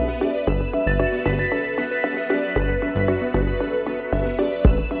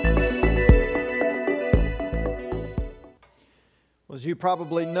you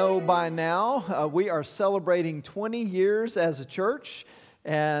probably know by now, we are celebrating 20 years as a church,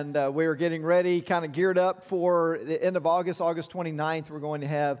 and we're getting ready, kind of geared up for the end of August 29th. We're going to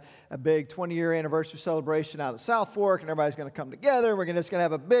have a big 20-year anniversary celebration out at South Fork, and everybody's going to come together. We're just going to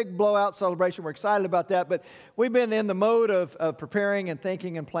have a big blowout celebration. We're excited about that, but we've been in the mode of preparing and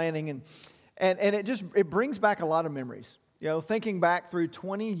thinking and planning, and it brings back a lot of memories. You know, thinking back through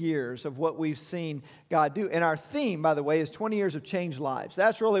 20 years of what we've seen God do. And our theme, by the way, is 20 years of changed lives.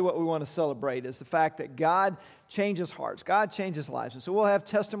 That's really what we want to celebrate, is the fact that God changes hearts. God changes lives. And so we'll have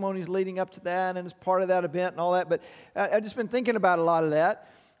testimonies leading up to that and as part of that event and all that. But I've just been thinking about a lot of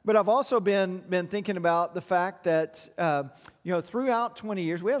that. But I've also been thinking about the fact that, throughout 20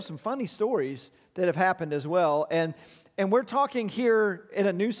 years, we have some funny stories that have happened as well. And we're talking here in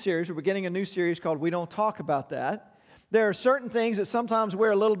a new series. We're beginning a new series called We Don't Talk About That. There are certain things that sometimes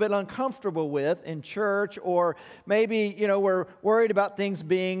we're a little bit uncomfortable with in church, or maybe, we're worried about things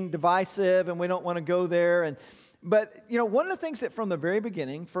being divisive and we don't want to go there. But one of the things that from the very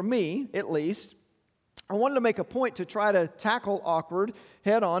beginning, for me at least, I wanted to make a point to try to tackle awkward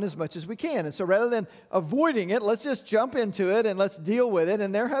head on as much as we can. And so rather than avoiding it, let's just jump into it and let's deal with it.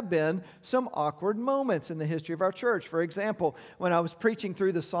 And there have been some awkward moments in the history of our church. For example, when I was preaching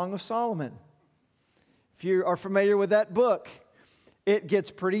through the Song of Solomon. If you are familiar with that book, it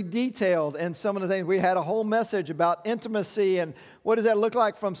gets pretty detailed. And some of the things, we had a whole message about intimacy and what does that look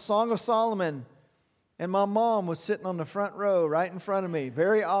like from Song of Solomon. And my mom was sitting on the front row right in front of me.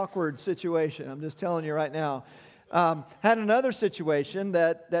 Very awkward situation, I'm just telling you right now. Had another situation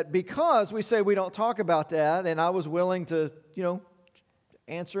that because we say we don't talk about that, and I was willing to,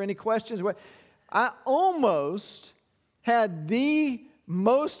 answer any questions, I almost had the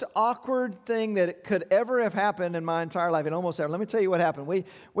most awkward thing that could ever have happened in my entire life. It almost happened. Let me tell you what happened. We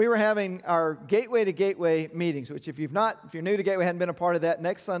were having our Gateway to Gateway meetings, which if you're new to Gateway, hadn't been a part of that,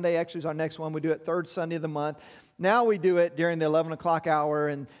 next Sunday actually is our next one. We do it third Sunday of the month. Now we do it during the 11 o'clock hour,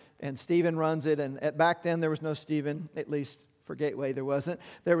 and Stephen runs it. And back then there was no Stephen, at least for Gateway there wasn't.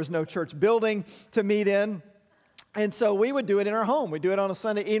 There was no church building to meet in. And so we would do it in our home. We'd do it on a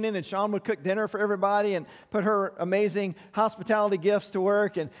Sunday evening, and Sean would cook dinner for everybody and put her amazing hospitality gifts to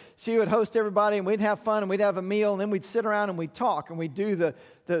work, and she would host everybody, and we'd have fun, and we'd have a meal, and then we'd sit around and we'd talk, and we'd do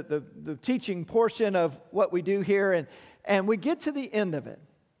the teaching portion of what we do here, and we get to the end of it.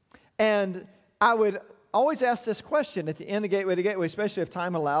 And I would always ask this question at the end of Gateway to Gateway, especially if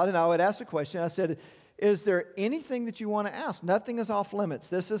time allowed, and I would ask a question. I said, is there anything that you want to ask? Nothing is off limits.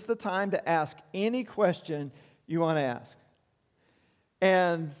 This is the time to ask any question you want to ask.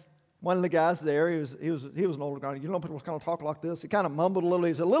 And one of the guys there, he was an older guy. People kind of talk like this. He kind of mumbled a little.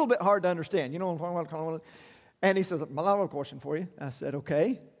 He's a little bit hard to understand. You know what I'm talking about? And he says, I have a question for you. I said,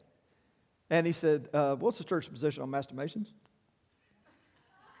 okay. And he said, what's the church's position on masturbations?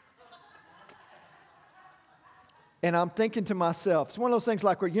 And I'm thinking to myself, it's one of those things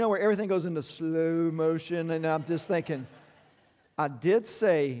like where everything goes into slow motion, and I'm just thinking, I did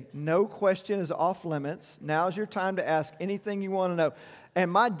say no question is off limits. Now's your time to ask anything you want to know. And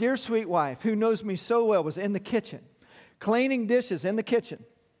my dear sweet wife, who knows me so well, was in the kitchen, cleaning dishes in the kitchen,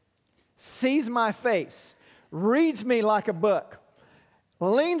 sees my face, reads me like a book,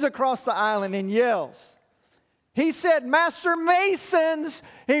 leans across the island and yells, he said, Master Masons.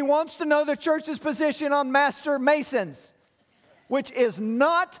 He wants to know the church's position on Master Masons, which is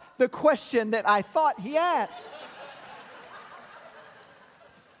not the question that I thought he asked.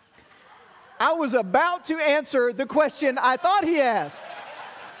 I was about to answer the question I thought he asked.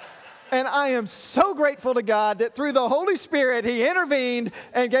 And I am so grateful to God that through the Holy Spirit, He intervened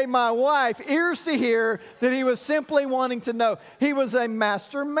and gave my wife ears to hear that he was simply wanting to know. He was a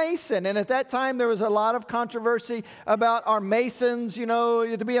master mason. And at that time, there was a lot of controversy about our masons.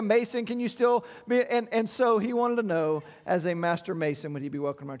 To be a mason, can you still be? And so he wanted to know, as a master mason, would he be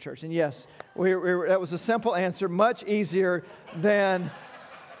welcome to our church? And yes, that was a simple answer, much easier than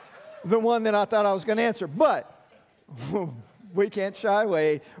the one that I thought I was going to answer. But we can't shy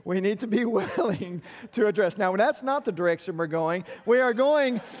away. We need to be willing to address. Now, that's not the direction we're going. We are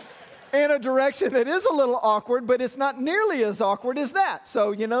going in a direction that is a little awkward, but it's not nearly as awkward as that.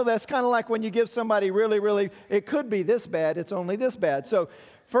 So, that's kind of like when you give somebody really, really, it could be this bad, it's only this bad. So,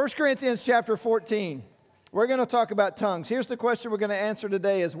 1 Corinthians chapter 14, we're going to talk about tongues. Here's the question we're going to answer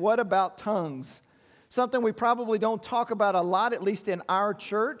today is, what about tongues? Something we probably don't talk about a lot, at least in our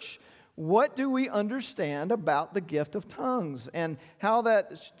church. What do we understand about the gift of tongues and how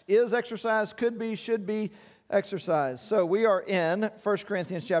that is exercised, could be, should be exercised? So we are in 1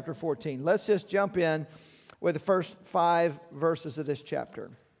 Corinthians chapter 14. Let's just jump in with the first 5 verses of this chapter.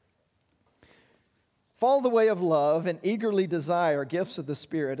 Follow the way of love and eagerly desire gifts of the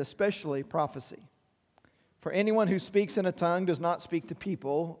Spirit, especially prophecy. For anyone who speaks in a tongue does not speak to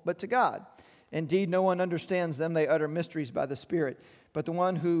people, but to God. Indeed, no one understands them. They utter mysteries by the Spirit. But the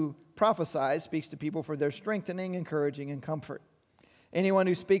one who prophesies speaks to people for their strengthening, encouraging, and comfort. Anyone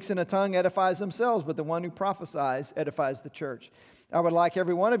who speaks in a tongue edifies themselves, but the one who prophesies edifies the church. I would like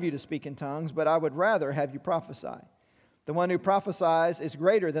every one of you to speak in tongues, but I would rather have you prophesy. The one who prophesies is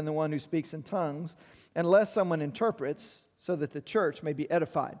greater than the one who speaks in tongues, unless someone interprets, so that the church may be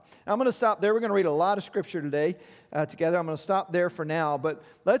edified. Now, I'm going to stop there. We're going to read a lot of scripture today together. I'm going to stop there for now, but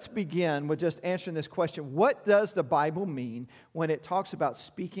let's begin with just answering this question. What does the Bible mean when it talks about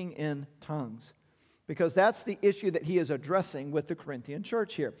speaking in tongues? Because that's the issue that he is addressing with the Corinthian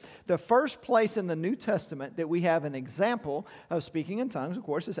church here. The first place in the New Testament that we have an example of speaking in tongues, of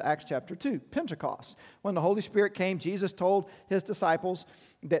course, is Acts chapter 2, Pentecost. When the Holy Spirit came, Jesus told his disciples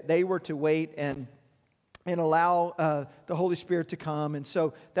that they were to wait and allow the Holy Spirit to come. And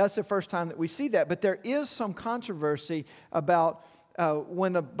so that's the first time that we see that. But there is some controversy about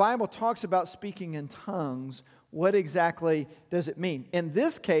when the Bible talks about speaking in tongues, what exactly does it mean? In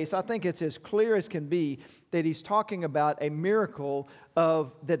this case, I think it's as clear as can be that he's talking about a miracle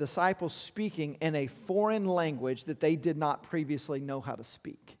of the disciples speaking in a foreign language that they did not previously know how to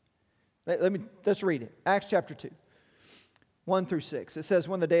speak. Let's read it. Acts chapter 2. 1 through 6. It says,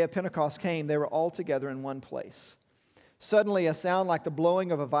 when the day of Pentecost came, they were all together in one place. Suddenly a sound like the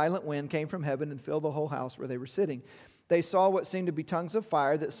blowing of a violent wind came from heaven and filled the whole house where they were sitting. They saw what seemed to be tongues of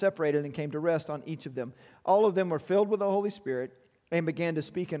fire that separated and came to rest on each of them. All of them were filled with the Holy Spirit and began to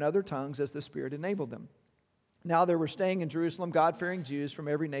speak in other tongues as the Spirit enabled them. Now there were staying in Jerusalem God-fearing Jews from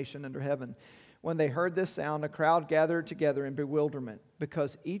every nation under heaven. When they heard this sound, a crowd gathered together in bewilderment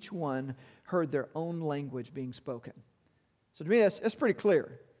because each one heard their own language being spoken. So to me, that's pretty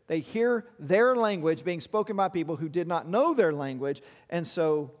clear. They hear their language being spoken by people who did not know their language, and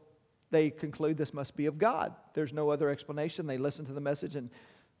so they conclude this must be of God. There's no other explanation. They listened to the message, and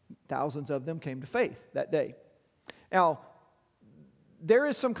thousands of them came to faith that day. Now, there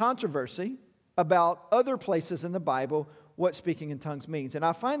is some controversy about other places in the Bible what speaking in tongues means. And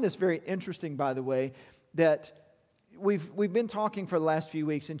I find this very interesting, by the way, that we've been talking for the last few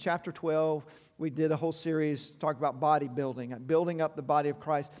weeks. In chapter 12, we did a whole series talking about bodybuilding, building up the body of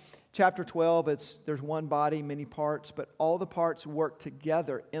Christ. Chapter 12, there's one body, many parts, but all the parts work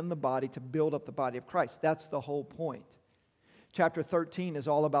together in the body to build up the body of Christ. That's the whole point. Chapter 13 is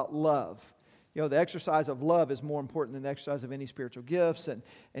all about love. You know, the exercise of love is more important than the exercise of any spiritual gifts, and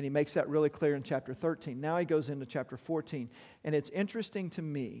he makes that really clear in chapter 13. Now he goes into chapter 14, and it's interesting to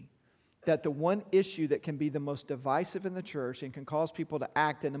me that the one issue that can be the most divisive in the church and can cause people to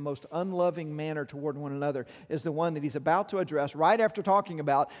act in the most unloving manner toward one another is the one that he's about to address right after talking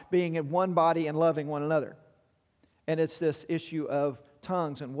about being in one body and loving one another. And it's this issue of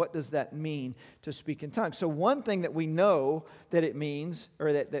tongues and what does that mean to speak in tongues. So one thing that we know that it means,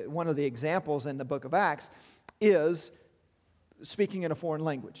 or that one of the examples in the book of Acts, is speaking in a foreign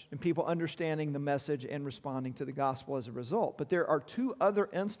language and people understanding the message and responding to the gospel as a result. But there are two other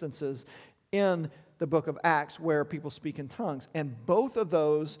instances in the book of Acts where people speak in tongues, and both of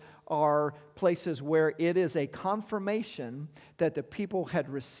those are places where it is a confirmation that the people had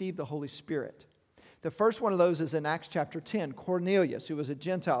received the Holy Spirit. The first one of those is in Acts chapter 10. Cornelius, who was a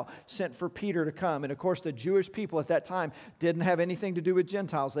Gentile, sent for Peter to come. And of course, the Jewish people at that time didn't have anything to do with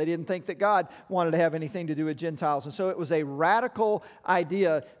Gentiles. They didn't think that God wanted to have anything to do with Gentiles. And so it was a radical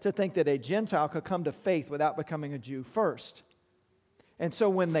idea to think that a Gentile could come to faith without becoming a Jew first. And so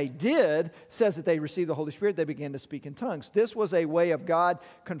when they did, it says that they received the Holy Spirit, they began to speak in tongues. This was a way of God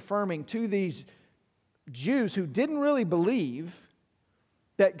confirming to these Jews who didn't really believe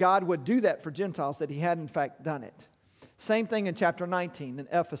that God would do that for Gentiles, that he had in fact done it. Same thing in chapter 19 in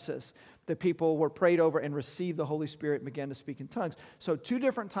Ephesus. The people were prayed over and received the Holy Spirit and began to speak in tongues. So two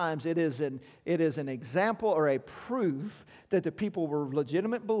different times it is an example or a proof that the people were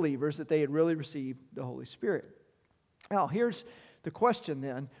legitimate believers, that they had really received the Holy Spirit. Now here's the question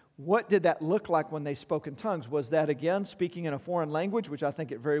then. What did that look like when they spoke in tongues? Was that again speaking in a foreign language, which I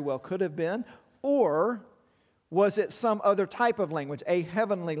think it very well could have been, or was it some other type of language, a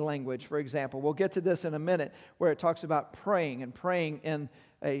heavenly language, for example? We'll get to this in a minute, where it talks about praying in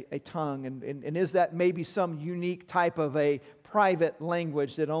a tongue. And is that maybe some unique type of a private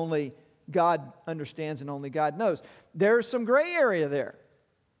language that only God understands and only God knows? There's some gray area there.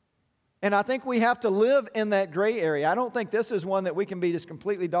 And I think we have to live in that gray area. I don't think this is one that we can be just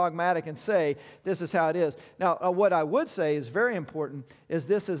completely dogmatic and say, this is how it is. Now, what I would say is very important is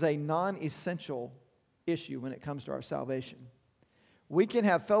this is a non-essential issue when it comes to our salvation. we can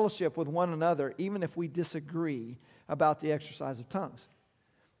have fellowship with one another even if we disagree about the exercise of tongues.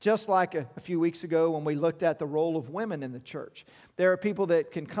 Just like a few weeks ago when we looked at the role of women in the church. There are people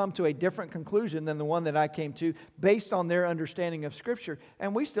that can come to a different conclusion than the one that I came to based on their understanding of Scripture.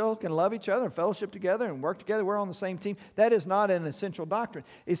 And we still can love each other and fellowship together and work together. We're on the same team. That is not an essential doctrine.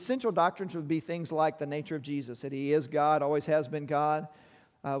 Essential doctrines would be things like the nature of Jesus, that He is God, always has been God,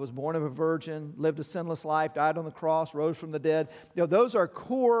 was born of a virgin, lived a sinless life, died on the cross, rose from the dead. Those are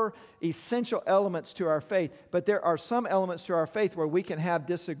core, essential elements to our faith. But there are some elements to our faith where we can have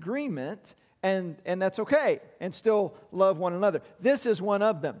disagreement, and that's okay, and still love one another. This is one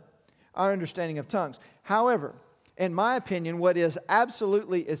of them, our understanding of tongues. However, in my opinion, what is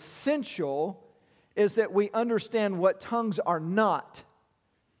absolutely essential is that we understand what tongues are not.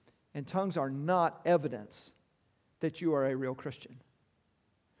 And tongues are not evidence that you are a real Christian,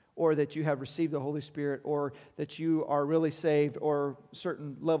 or that you have received the Holy Spirit, or that you are really saved, or a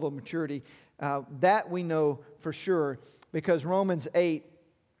certain level of maturity. That we know for sure, because Romans 8,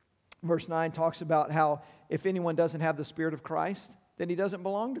 verse 9 talks about how if anyone doesn't have the Spirit of Christ, then he doesn't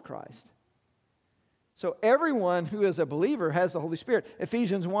belong to Christ. So everyone who is a believer has the Holy Spirit.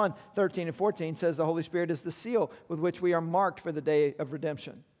 Ephesians 1, 13 and 14 says the Holy Spirit is the seal with which we are marked for the day of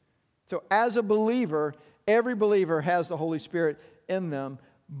redemption. So as a believer, every believer has the Holy Spirit in them.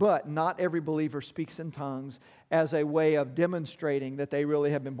 But not every believer speaks in tongues as a way of demonstrating that they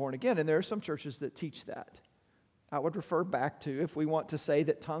really have been born again. And there are some churches that teach that. I would refer back to, if we want to say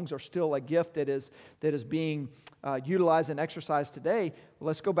that tongues are still a gift that is being utilized and exercised today, well,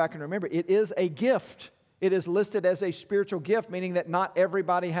 let's go back and remember, it is a gift. It is listed as a spiritual gift, meaning that not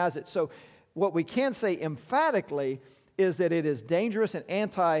everybody has it. So what we can say emphatically is that it is dangerous and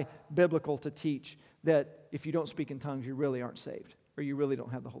anti-biblical to teach that if you don't speak in tongues, you really aren't saved, or you really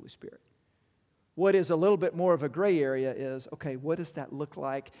don't have the Holy Spirit. What is a little bit more of a gray area is, okay, what does that look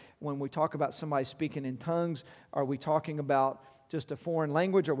like when we talk about somebody speaking in tongues? Are we talking about just a foreign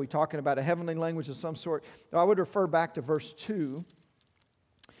language? Are we talking about a heavenly language of some sort? I would refer back to verse 2.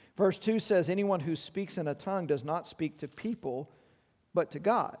 Verse 2 says, anyone who speaks in a tongue does not speak to people, but to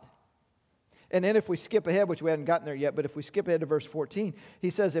God. And then if we skip ahead, which we hadn't gotten there yet, but if we skip ahead to verse 14, he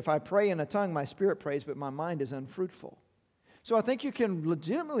says, if I pray in a tongue, my spirit prays, but my mind is unfruitful. So I think you can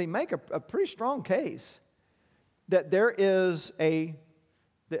legitimately make a pretty strong case that there is a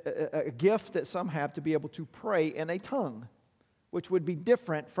gift that some have to be able to pray in a tongue, which would be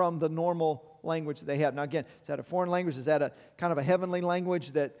different from the normal language that they have. Now again, is that a foreign language? Is that a kind of a heavenly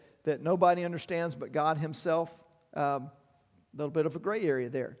language that nobody understands but God Himself? A little bit of a gray area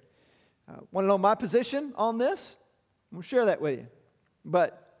there. Want to know my position on this? I'm going to share that with you.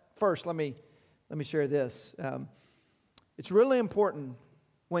 But first, let me share this. It's really important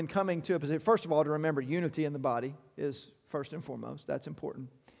when coming to a position, first of all, to remember unity in the body is first and foremost. That's important.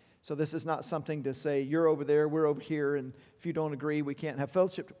 So this is not something to say, you're over there, we're over here, and if you don't agree, we can't have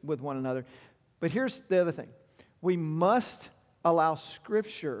fellowship with one another. But here's the other thing. We must allow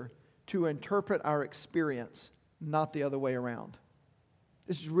Scripture to interpret our experience, not the other way around.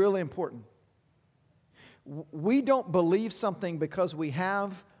 This is really important. We don't believe something because we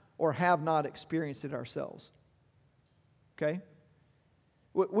have or have not experienced it ourselves. Okay?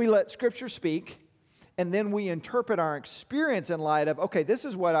 We let Scripture speak, and then we interpret our experience in light of, okay, this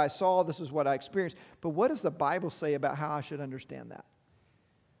is what I saw, this is what I experienced, but what does the Bible say about how I should understand that?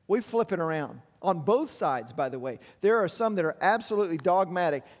 We flip it around. On both sides, by the way. There are some that are absolutely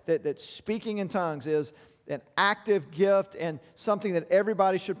dogmatic, that speaking in tongues is an active gift and something that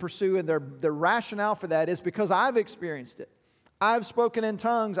everybody should pursue, and their rationale for that is because I've experienced it. I've spoken in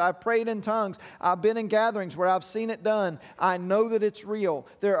tongues. I've prayed in tongues. I've been in gatherings where I've seen it done. I know that it's real.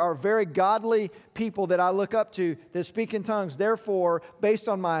 There are very godly people that I look up to that speak in tongues. Therefore, based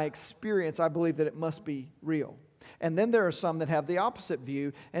on my experience, I believe that it must be real. And then there are some that have the opposite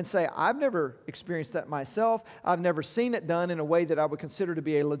view and say, I've never experienced that myself. I've never seen it done in a way that I would consider to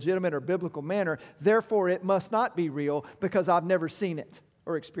be a legitimate or biblical manner. Therefore, it must not be real because I've never seen it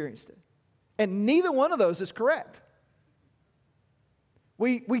or experienced it. And neither one of those is correct.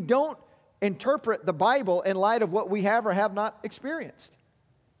 We don't interpret the Bible in light of what we have or have not experienced.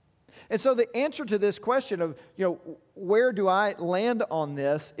 And so the answer to this question of, where do I land on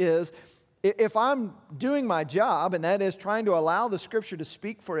this is, if I'm doing my job, and that is trying to allow the Scripture to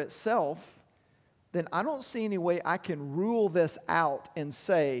speak for itself, then I don't see any way I can rule this out and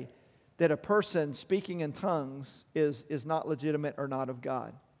say that a person speaking in tongues is not legitimate or not of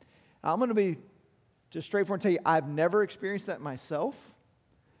God. I'm going to be just straightforward and tell you, I've never experienced that myself.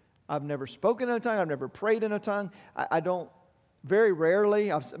 I've never spoken in a tongue. I've never prayed in a tongue. I don't, very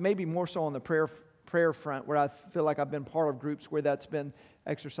rarely, maybe more so on the prayer prayer front where I feel like I've been part of groups where that's been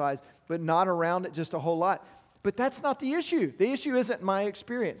exercised, but not around it just a whole lot. But that's not the issue. The issue isn't my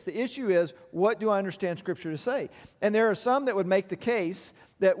experience. The issue is, what do I understand Scripture to say? And there are some that would make the case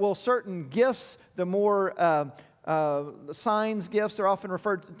that, well, certain gifts, the more signs, gifts are often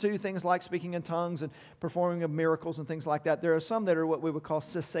referred to, things like speaking in tongues and performing of miracles and things like that. There are some that are what we would call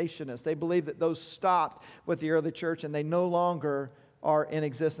cessationists. They believe that those stopped with the early church and they no longer are in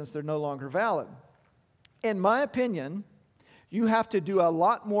existence. They're no longer valid. In my opinion, you have to do a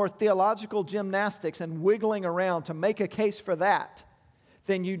lot more theological gymnastics and wiggling around to make a case for that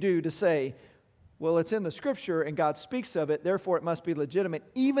than you do to say, well, it's in the Scripture and God speaks of it, therefore it must be legitimate,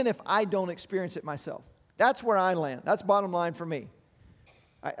 even if I don't experience it myself. That's where I land. That's bottom line for me.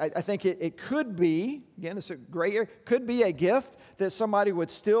 I think it could be, again, it's a gray area, could be a gift that somebody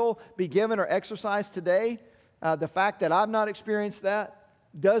would still be given or exercised today. The fact that I've not experienced that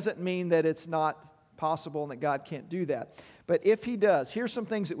doesn't mean that it's not possible and that God can't do that. But if He does, here's some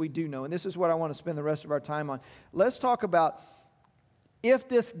things that we do know, and this is what I want to spend the rest of our time on. Let's talk about if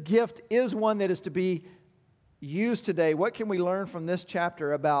this gift is one that is to be used today, what can we learn from this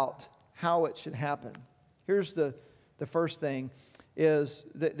chapter about how it should happen? Here's the first thing, is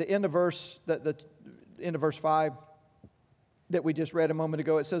the end of verse, the end of verse 5 that we just read a moment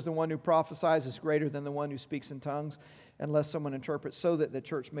ago. It says, the one who prophesies is greater than the one who speaks in tongues, unless someone interprets, so that the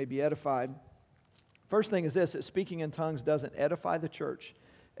church may be edified. First thing is this, that speaking in tongues doesn't edify the church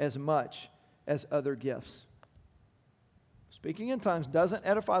as much as other gifts. Speaking in tongues doesn't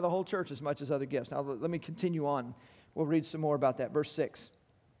edify the whole church as much as other gifts. Now, let me continue on. We'll read some more about that. Verse 6.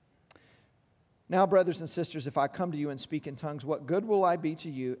 Now, brothers and sisters, if I come to you and speak in tongues, what good will I be to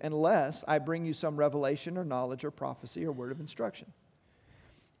you unless I bring you some revelation or knowledge or prophecy or word of instruction?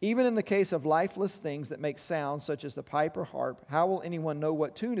 Even in the case of lifeless things that make sounds, such as the pipe or harp, how will anyone know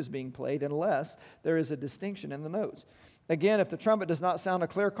what tune is being played unless there is a distinction in the notes? Again, if the trumpet does not sound a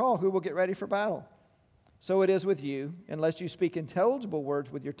clear call, who will get ready for battle? So it is with you. Unless you speak intelligible words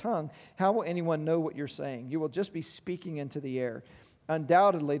with your tongue, how will anyone know what you're saying? You will just be speaking into the air.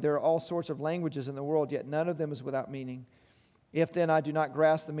 Undoubtedly, there are all sorts of languages in the world, yet none of them is without meaning. If then I do not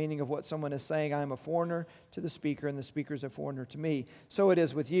grasp the meaning of what someone is saying, I am a foreigner to the speaker, and the speaker is a foreigner to me. So it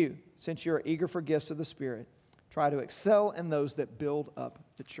is with you. Since you are eager for gifts of the Spirit, try to excel in those that build up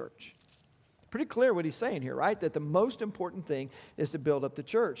the church. Pretty clear what he's saying here, right? That the most important thing is to build up the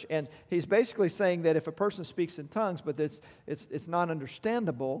church. And he's basically saying that if a person speaks in tongues, but it's not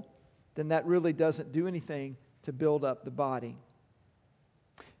understandable, then that really doesn't do anything to build up the body.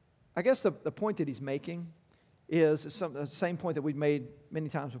 I guess the point that he's making is the same point that we've made many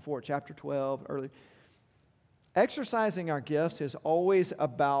times before, chapter 12, early. Exercising our gifts is always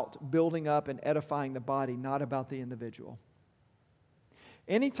about building up and edifying the body, not about the individual.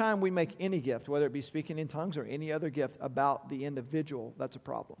 Anytime we make any gift, whether it be speaking in tongues or any other gift, about the individual, that's a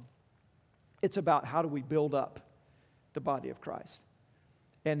problem. It's about how do we build up the body of Christ.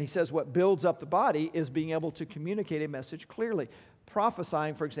 And he says what builds up the body is being able to communicate a message clearly.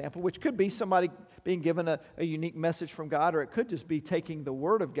 Prophesying, for example, which could be somebody being given a unique message from God, or it could just be taking the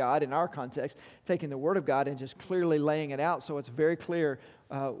Word of God, in our context, taking the Word of God and just clearly laying it out so it's very clear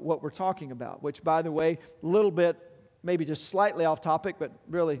what we're talking about. Which, by the way, a little bit, maybe just slightly off topic, but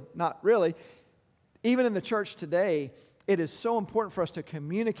really not really. Even in the church today, it is so important for us to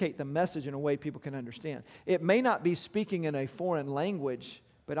communicate the message in a way people can understand. It may not be speaking in a foreign language,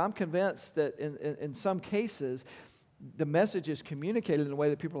 but I'm convinced that in some cases, the message is communicated in a way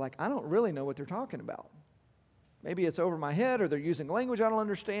that people are like, I don't really know what they're talking about. Maybe it's over my head, or they're using language I don't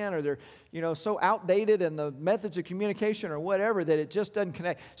understand, or they're so outdated in the methods of communication or whatever that it just doesn't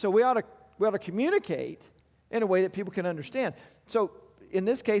connect. So we ought to communicate in a way that people can understand. So in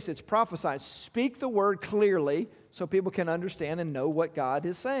this case, it's prophesy. Speak the word clearly so people can understand and know what God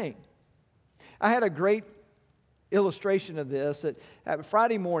is saying. I had a great illustration of this. At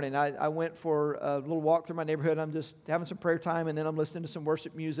Friday morning, I went for a little walk through my neighborhood. I'm just having some prayer time, and then I'm listening to some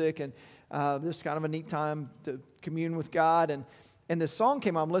worship music, and just kind of a neat time to commune with God. And this song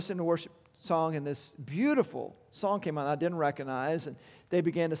came on. I'm listening to a worship song, and this beautiful song came on I didn't recognize, and they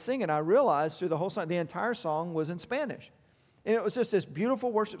began to sing, and I realized through the whole song, the entire song was in Spanish. And it was just this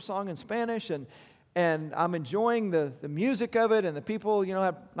beautiful worship song in Spanish, and I'm enjoying the music of it, and the people,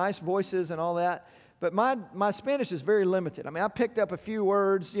 have nice voices and all that. But my Spanish is very limited. I mean, I picked up a few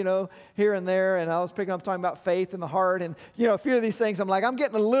words, here and there, and I was picking up talking about faith and the heart, and, a few of these things. I'm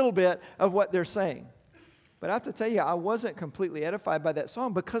getting a little bit of what they're saying. But I have to tell you, I wasn't completely edified by that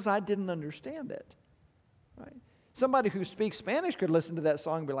song because I didn't understand it. Right? Somebody who speaks Spanish could listen to that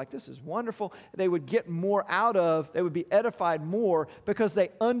song and be like, this is wonderful. They would get more out of, they would be edified more because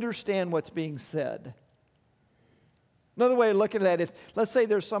they understand what's being said. Another way of looking at that, if let's say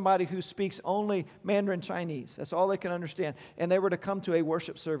there's somebody who speaks only Mandarin Chinese, that's all they can understand, and they were to come to a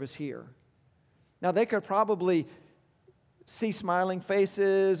worship service here. Now they could probably see smiling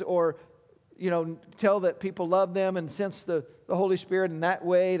faces or, tell that people love them and sense the Holy Spirit in that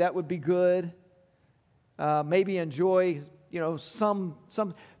way. That would be good. Maybe enjoy, some,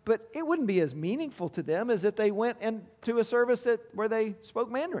 but it wouldn't be as meaningful to them as if they went into a service where they spoke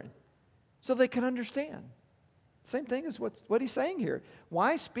Mandarin, so they could understand. Same thing as what he's saying here.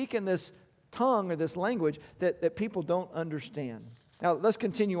 Why speak in this tongue or this language that people don't understand? Now, let's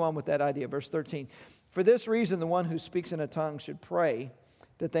continue on with that idea. Verse 13. For this reason, the one who speaks in a tongue should pray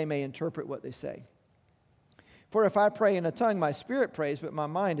that they may interpret what they say. For if I pray in a tongue, my spirit prays, but my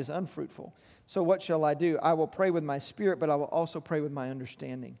mind is unfruitful. So what shall I do? I will pray with my spirit, but I will also pray with my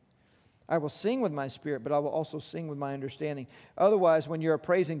understanding. I will sing with my spirit, but I will also sing with my understanding. Otherwise, when you are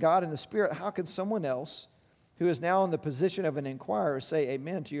praising God in the spirit, how can someone else who is now in the position of an inquirer say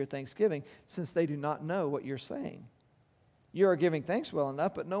amen to your thanksgiving, since they do not know what you're saying? You are giving thanks well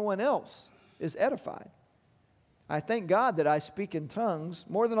enough, but no one else is edified. I thank God that I speak in tongues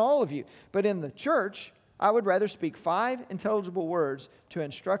more than all of you, but in the church, I would rather speak 5 intelligible words to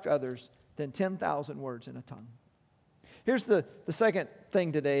instruct others than 10,000 words in a tongue. Here's the second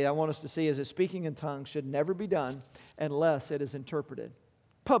thing today I want us to see is that speaking in tongues should never be done unless it is interpreted.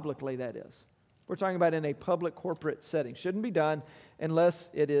 Publicly, that is. We're talking about in a public corporate setting. Shouldn't be done unless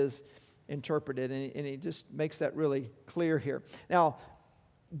it is interpreted. And he just makes that really clear here. Now,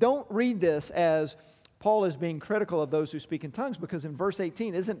 don't read this as Paul is being critical of those who speak in tongues, because in verse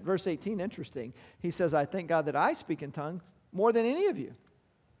 18, isn't verse 18 interesting? He says, I thank God that I speak in tongues more than any of you.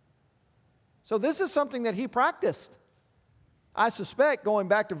 So this is something that he practiced. I suspect, going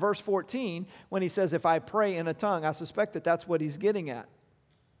back to verse 14, when he says, if I pray in a tongue, I suspect that that's what he's getting at.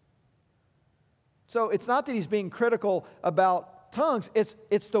 So it's not that he's being critical about tongues,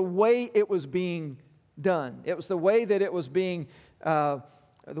 it's the way it was being done. It was the way that it was being, the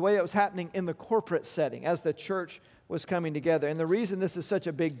way it was happening in the corporate setting as the church was coming together. And the reason this is such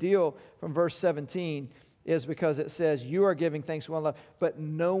a big deal from verse 17 is because it says, you are giving thanks to one another, but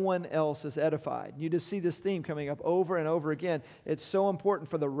no one else is edified. You just see this theme coming up over and over again. It's so important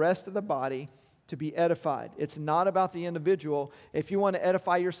for the rest of the body to be edified. It's not about the individual. If you want to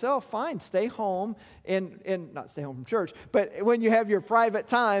edify yourself, fine, stay home and not stay home from church, but when you have your private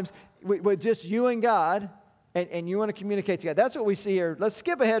times with just you and God, and you want to communicate together. That's what we see here. Let's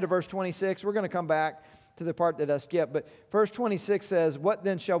skip ahead to verse 26. We're going to come back to the part that I skipped. But verse 26 says, what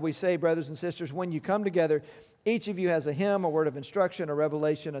then shall we say, brothers and sisters, when you come together? Each of you has a hymn, a word of instruction, a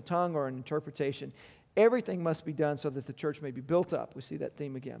revelation, a tongue, or an interpretation. Everything must be done so that the church may be built up. We see that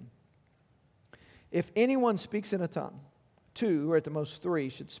theme again. If anyone speaks in a tongue, 2 or at the most 3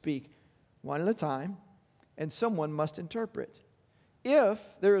 should speak one at a time, and someone must interpret. If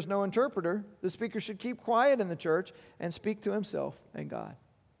there is no interpreter, the speaker should keep quiet in the church and speak to himself and God.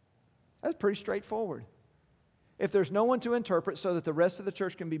 That's pretty straightforward. If there's no one to interpret so that the rest of the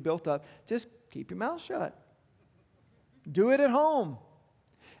church can be built up, just keep your mouth shut. Do it at home.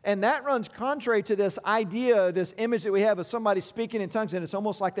 And that runs contrary to this idea, this image that we have of somebody speaking in tongues, and it's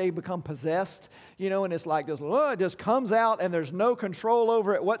almost like they become possessed, and it's like this, it just comes out and there's no control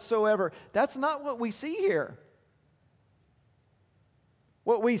over it whatsoever. That's not what we see here.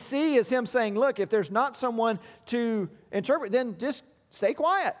 What we see is him saying, look, if there's not someone to interpret, then just stay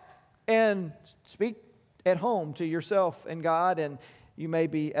quiet and speak at home to yourself and God, and you may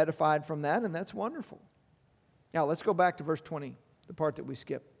be edified from that, and that's wonderful. Now, let's go back to verse 20, the part that we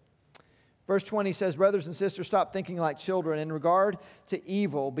skipped. Verse 20 says, brothers and sisters, stop thinking like children. In regard to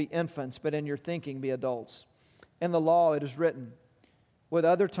evil, be infants, but in your thinking, be adults. In the law, it is written, with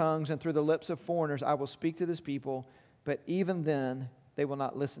other tongues and through the lips of foreigners, I will speak to this people, but even then, they will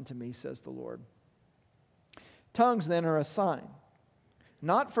not listen to me, says the Lord. Tongues then are a sign,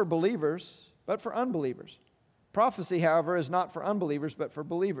 not for believers, but for unbelievers. Prophecy, however, is not for unbelievers, but for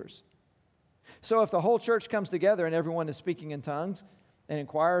believers. So if the whole church comes together and everyone is speaking in tongues, and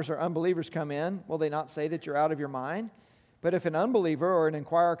inquirers or unbelievers come in, will they not say that you're out of your mind? But if an unbeliever or an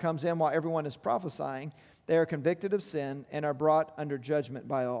inquirer comes in while everyone is prophesying, they are convicted of sin and are brought under judgment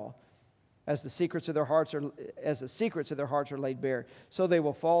by all. As the secrets of their hearts are laid bare, so they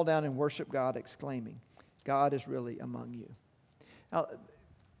will fall down and worship God, exclaiming, God is really among you. Now,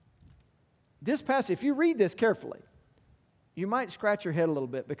 this passage, if you read this carefully, you might scratch your head a little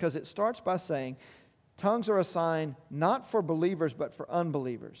bit, because it starts by saying, tongues are a sign not for believers but for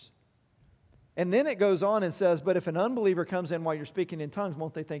unbelievers. And then it goes on and says, but if an unbeliever comes in while you're speaking in tongues,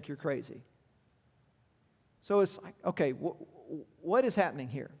 won't they think you're crazy? So it's like, okay, what is happening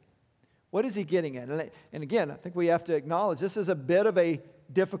here? What is he getting at? And again, I think we have to acknowledge this is a bit of a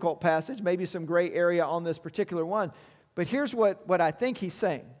difficult passage, maybe some gray area on this particular one. But here's what I think he's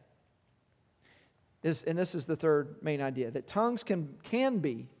saying. And this is the third main idea, that tongues can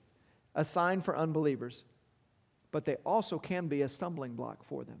be a sign for unbelievers, but they also can be a stumbling block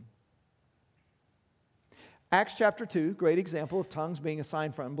for them. Acts chapter 2, great example of tongues being a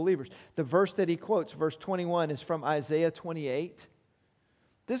sign for unbelievers. The verse that he quotes, verse 21, is from Isaiah 28.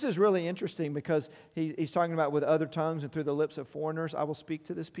 This is really interesting because he's talking about with other tongues and through the lips of foreigners, I will speak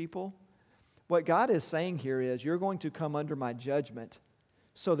to this people. What God is saying here is, you're going to come under my judgment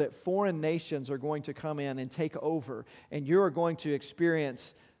so that foreign nations are going to come in and take over, and you are going to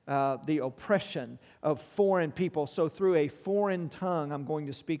experience the oppression of foreign people. So through a foreign tongue, I'm going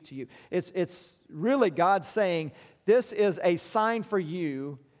to speak to you. It's really God saying, this is a sign for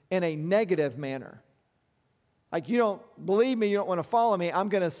you in a negative manner. Like, you don't believe me, you don't want to follow me, I'm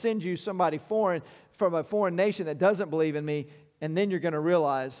going to send you somebody foreign from a foreign nation that doesn't believe in me, and then you're going to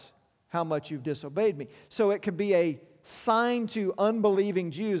realize how much you've disobeyed me. So it could be a sign to unbelieving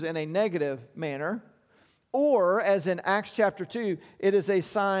Jews in a negative manner, or, as in Acts chapter 2, it is a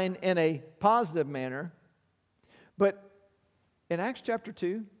sign in a positive manner. But in Acts chapter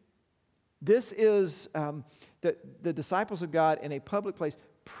 2, this is the disciples of God in a public place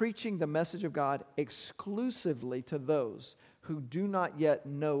preaching the message of God exclusively to those who do not yet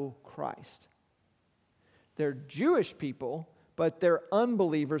know Christ. They're Jewish people, but they're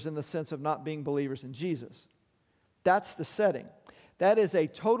unbelievers in the sense of not being believers in Jesus. That's the setting. That is a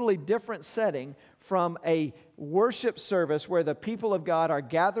totally different setting from a worship service where the people of God are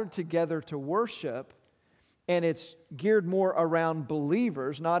gathered together to worship, and it's geared more around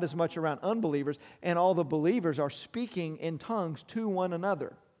believers, not as much around unbelievers, and all the believers are speaking in tongues to one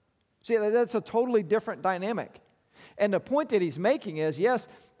another. See, that's a totally different dynamic. And the point that he's making is, yes,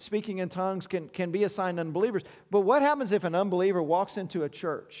 speaking in tongues can be a sign to unbelievers, but what happens if an unbeliever walks into a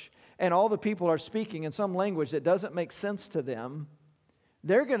church and all the people are speaking in some language that doesn't make sense to them?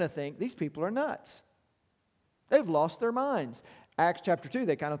 They're going to think these people are nuts. They've lost their minds. Acts chapter 2,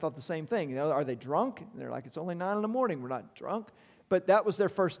 they kind of thought the same thing. You know, are they drunk? And they're like, it's only 9 a.m. We're not drunk. But that was their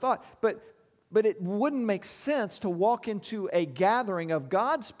first thought. But it wouldn't make sense to walk into a gathering of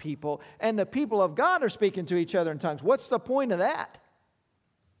God's people and the people of God are speaking to each other in tongues. What's the point of that?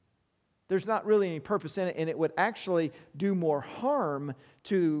 There's not really any purpose in it, and it would actually do more harm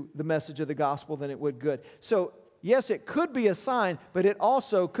to the message of the gospel than it would good. So, yes, it could be a sign, but it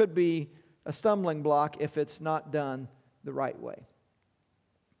also could be a stumbling block if it's not done the right way.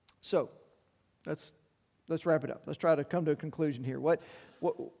 So, let's wrap it up. Let's try to come to a conclusion here. What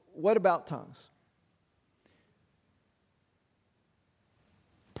about tongues?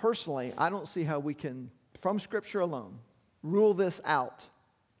 Personally, I don't see how we can, from Scripture alone, rule this out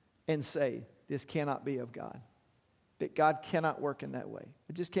and say this cannot be of God. That God cannot work in that way.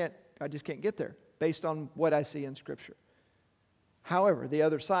 I just can't get there based on what I see in Scripture. However, the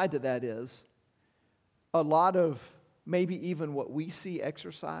other side to that is a lot of maybe even what we see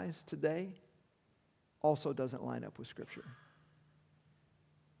exercised today also doesn't line up with Scripture.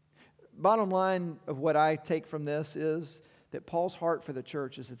 Bottom line of what I take from this is that Paul's heart for the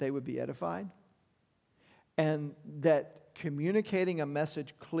church is that they would be edified, and that communicating a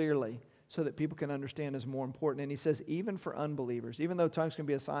message clearly so that people can understand is more important. And he says even for unbelievers, even though tongues can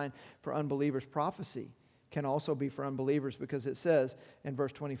be a sign for unbelievers, prophecy can also be for unbelievers, because it says in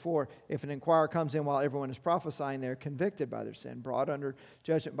verse 24, if an inquirer comes in while everyone is prophesying, they're convicted by their sin, brought under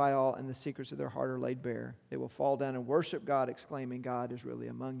judgment by all, and the secrets of their heart are laid bare. They will fall down and worship God, exclaiming, God is really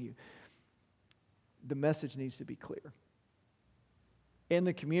among you. The message needs to be clear. In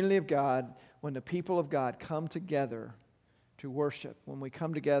the community of God, when the people of God come together to worship, when we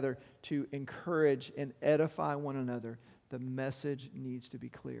come together to encourage and edify one another, the message needs to be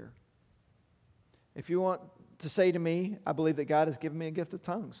clear. If you want to say to me, I believe that God has given me a gift of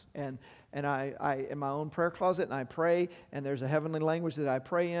tongues, and I in my own prayer closet, and I pray, and there's a heavenly language that I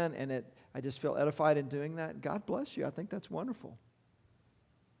pray in, and I just feel edified in doing that, God bless you. I think that's wonderful.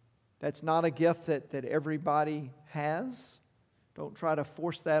 That's not a gift that everybody has. Don't try to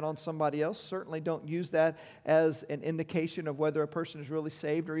force that on somebody else. Certainly don't use that as an indication of whether a person is really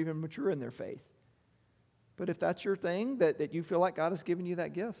saved or even mature in their faith. But if that's your thing, that you feel like God has given you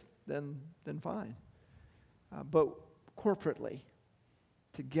that gift, then fine. But corporately,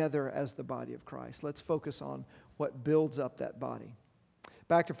 together as the body of Christ, let's focus on what builds up that body.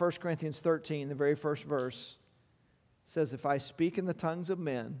 Back to 1 Corinthians 13, the very first verse says, if I speak in the tongues of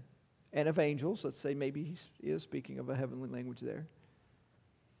men and of angels. Let's say maybe he is speaking of a heavenly language there.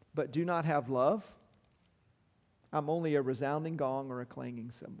 But do not have love, I'm only a resounding gong or a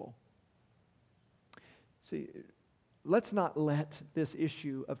clanging cymbal. See, let's not let this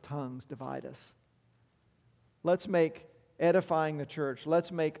issue of tongues divide us. Let's make edifying the church,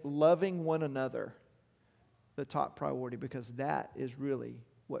 let's make loving one another the top priority, because that is really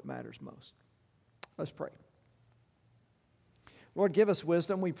what matters most. Let's pray. Lord, give us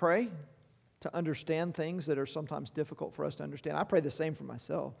wisdom, we pray, to understand things that are sometimes difficult for us to understand. I pray the same for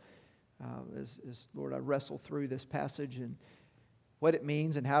myself. As Lord, I wrestle through this passage and what it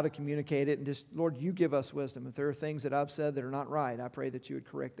means and how to communicate it. And just, Lord, you give us wisdom. If there are things that I've said that are not right, I pray that you would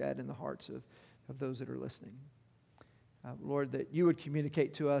correct that in the hearts of those that are listening. Lord, that you would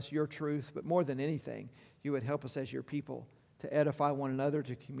communicate to us your truth, but more than anything, you would help us as your people to edify one another,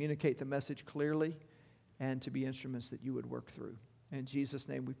 to communicate the message clearly, and to be instruments that you would work through. In Jesus'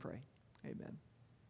 name we pray. Amen.